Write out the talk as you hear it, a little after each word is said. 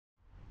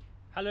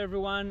Hello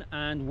everyone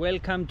and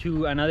welcome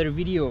to another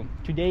video.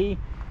 Today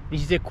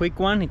this is a quick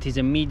one. It is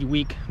a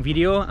midweek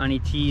video and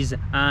it is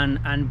an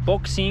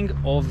unboxing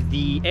of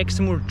the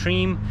Exmoor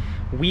trim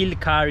wheel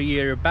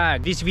carrier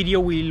bag. This video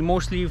will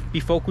mostly be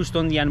focused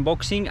on the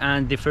unboxing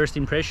and the first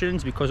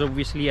impressions because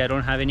obviously I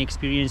don't have any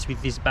experience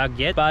with this bag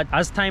yet, but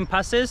as time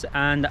passes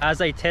and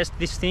as I test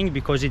this thing,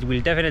 because it will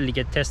definitely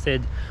get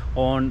tested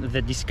on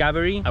the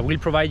Discovery, I will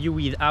provide you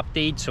with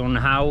updates on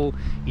how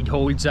it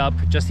holds up,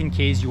 just in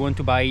case you want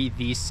to buy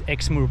this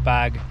Exmoor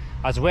bag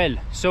as well.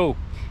 So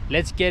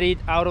let's get it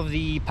out of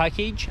the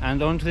package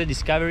and onto the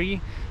Discovery,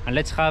 and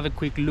let's have a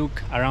quick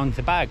look around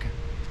the bag.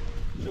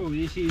 So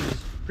this is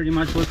pretty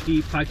much what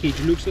the package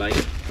looks like.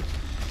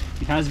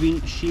 It has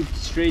been shipped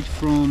straight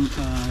from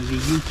the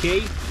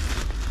UK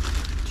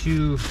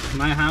to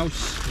my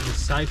house in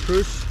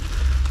Cyprus.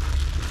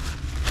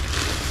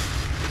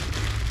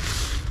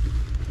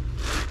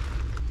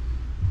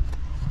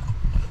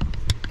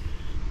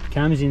 It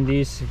comes in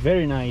this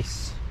very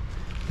nice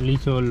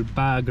little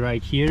bag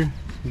right here,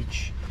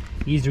 which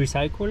is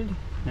recycled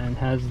and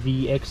has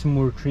the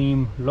Exmoor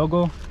trim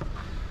logo.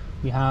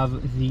 We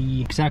have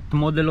the exact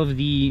model of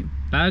the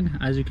bag.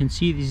 As you can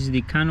see, this is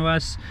the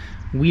canvas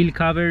wheel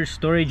cover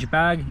storage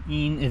bag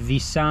in the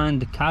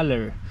sand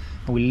color.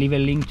 I will leave a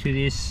link to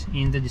this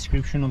in the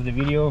description of the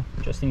video,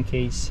 just in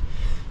case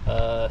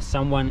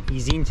someone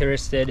is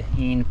interested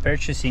in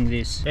purchasing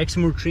this.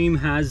 Exmoor trim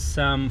has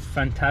some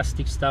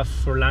fantastic stuff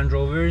for Land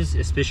Rovers,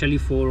 especially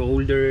for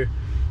older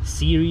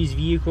series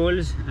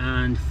vehicles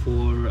and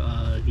for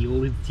the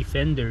old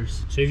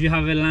Defenders. So if you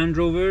have a Land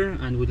Rover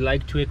and would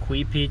like to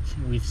equip it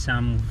with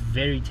some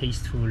very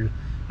tasteful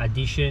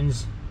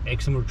additions,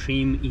 Exmoor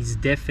trim is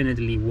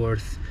definitely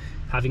worth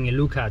having a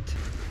look at.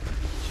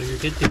 So you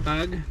get the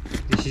bag.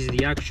 This is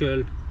the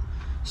actual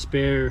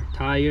spare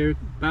tire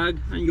bag,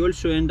 and you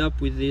also end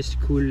up with this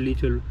cool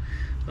little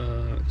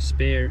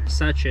spare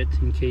sachet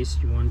in case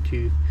you want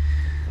to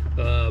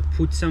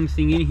put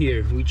something in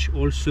here, which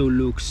also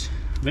looks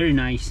very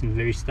nice and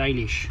very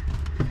stylish.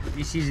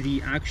 This is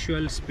the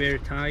actual spare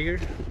tire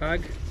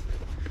bag.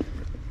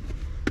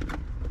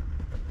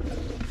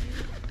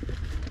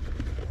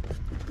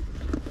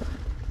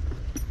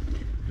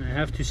 And I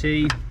have to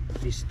say,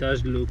 this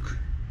does look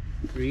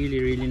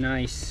really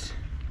nice.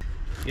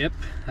 Yep,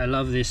 I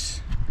love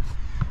this.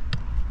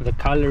 The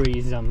color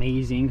is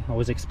amazing. I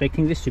was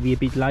expecting this to be a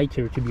bit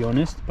lighter, to be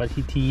honest, but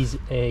it is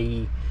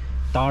a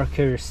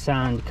darker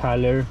sand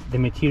color. The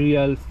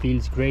material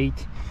feels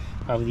great.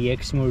 I have the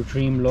Exmoor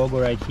trim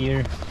logo right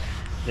here,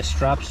 the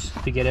straps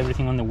to get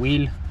everything on the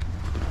wheel.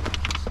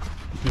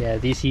 Yeah,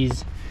 this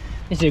is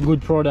a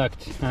good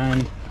product,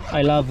 and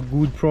I love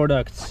good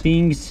products.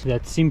 Things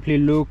that simply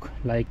look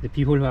like the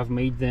people who have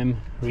made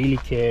them really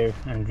care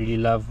and really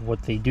love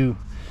what they do.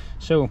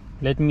 So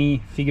let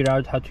me figure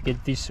out how to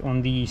get this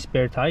on the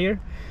spare tire,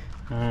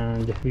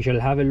 and we shall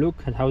have a look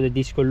at how the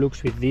disco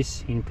looks with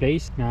this in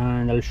place,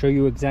 and I'll show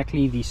you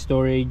exactly the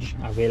storage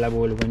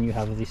available when you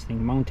have this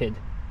thing mounted.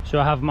 So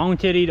I have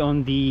mounted it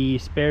on the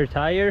spare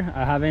tire.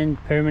 I haven't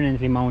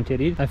permanently mounted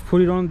it. I've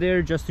put it on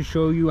there just to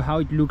show you how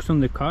it looks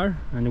on the car,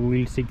 and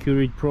we'll secure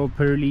it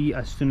properly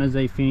as soon as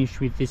I finish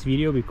with this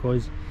video,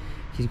 because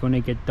it's gonna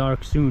get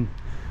dark soon.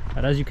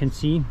 But as you can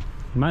see,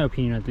 in my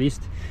opinion at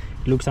least,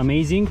 it looks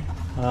amazing.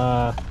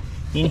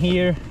 In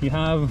here you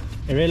have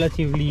a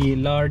relatively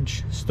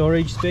large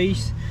storage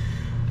space,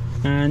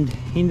 and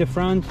in the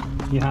front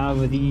you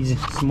have these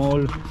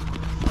small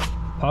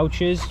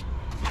pouches,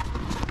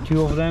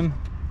 2 of them.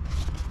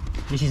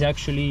 This is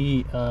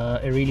actually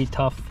a really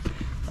tough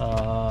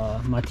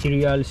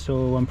material,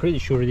 so I'm pretty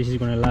sure this is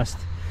going to last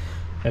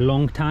a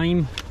long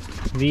time.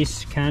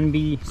 This can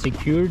be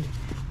secured,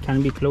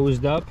 can be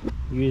closed up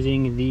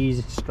using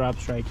these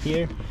straps right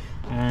here,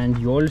 and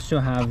you also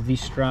have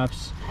these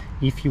straps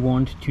if you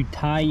want to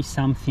tie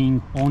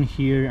something on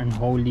here and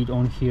hold it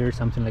on here,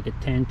 something like a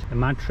tent, a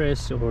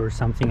mattress, or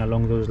something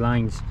along those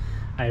lines.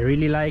 I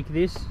really like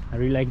this. I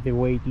really like the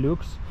way it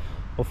looks.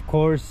 Of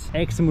course,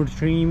 Exmoor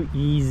trim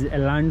is a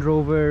Land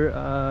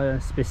Rover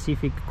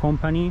specific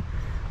company,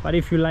 but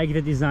if you like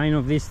the design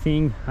of this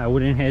thing, I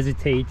wouldn't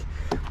hesitate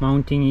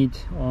mounting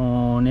it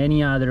on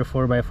any other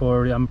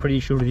 4x4. I'm pretty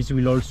sure this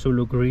will also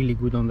look really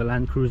good on the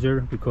Land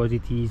Cruiser, because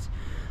it is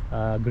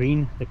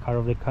green. The color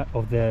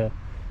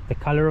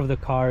of the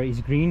car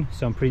is green,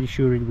 so I'm pretty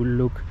sure it will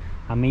look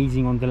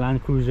amazing on the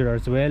Land Cruiser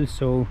as well.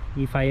 So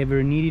if I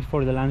ever need it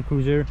for the Land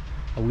Cruiser,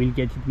 I will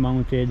get it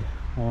mounted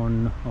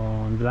on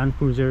the Land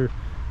Cruiser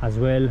as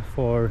well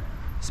for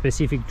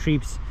specific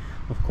trips.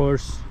 Of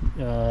course,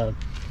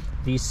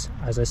 this,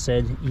 as I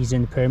said,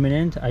 isn't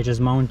permanent. I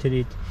just mounted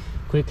it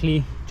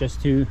quickly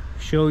just to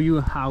show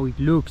you how it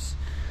looks.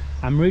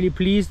 I'm really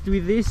pleased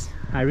with this.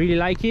 I really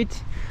like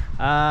it.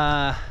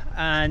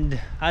 And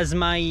as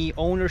my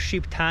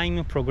ownership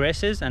time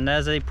progresses and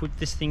as I put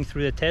this thing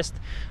through the test,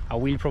 I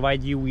will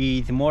provide you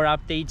with more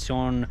updates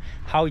on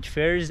how it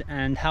fares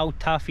and how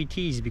tough it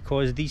is,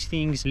 because these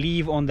things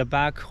live on the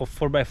back of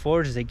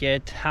 4x4s. They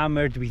get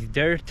hammered with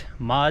dirt,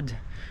 mud,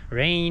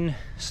 rain,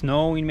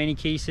 snow in many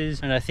cases,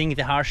 and I think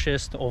the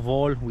harshest of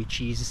all, which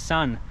is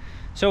sun.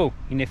 So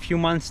in a few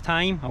months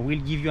time, I will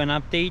give you an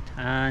update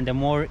and a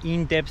more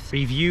in-depth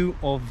review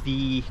of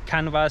the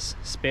Canvas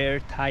spare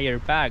tire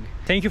bag.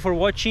 Thank you for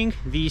watching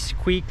this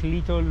quick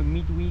little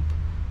midweek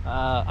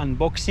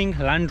unboxing,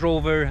 Land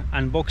Rover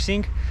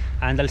unboxing,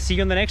 and I'll see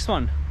you on the next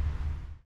one.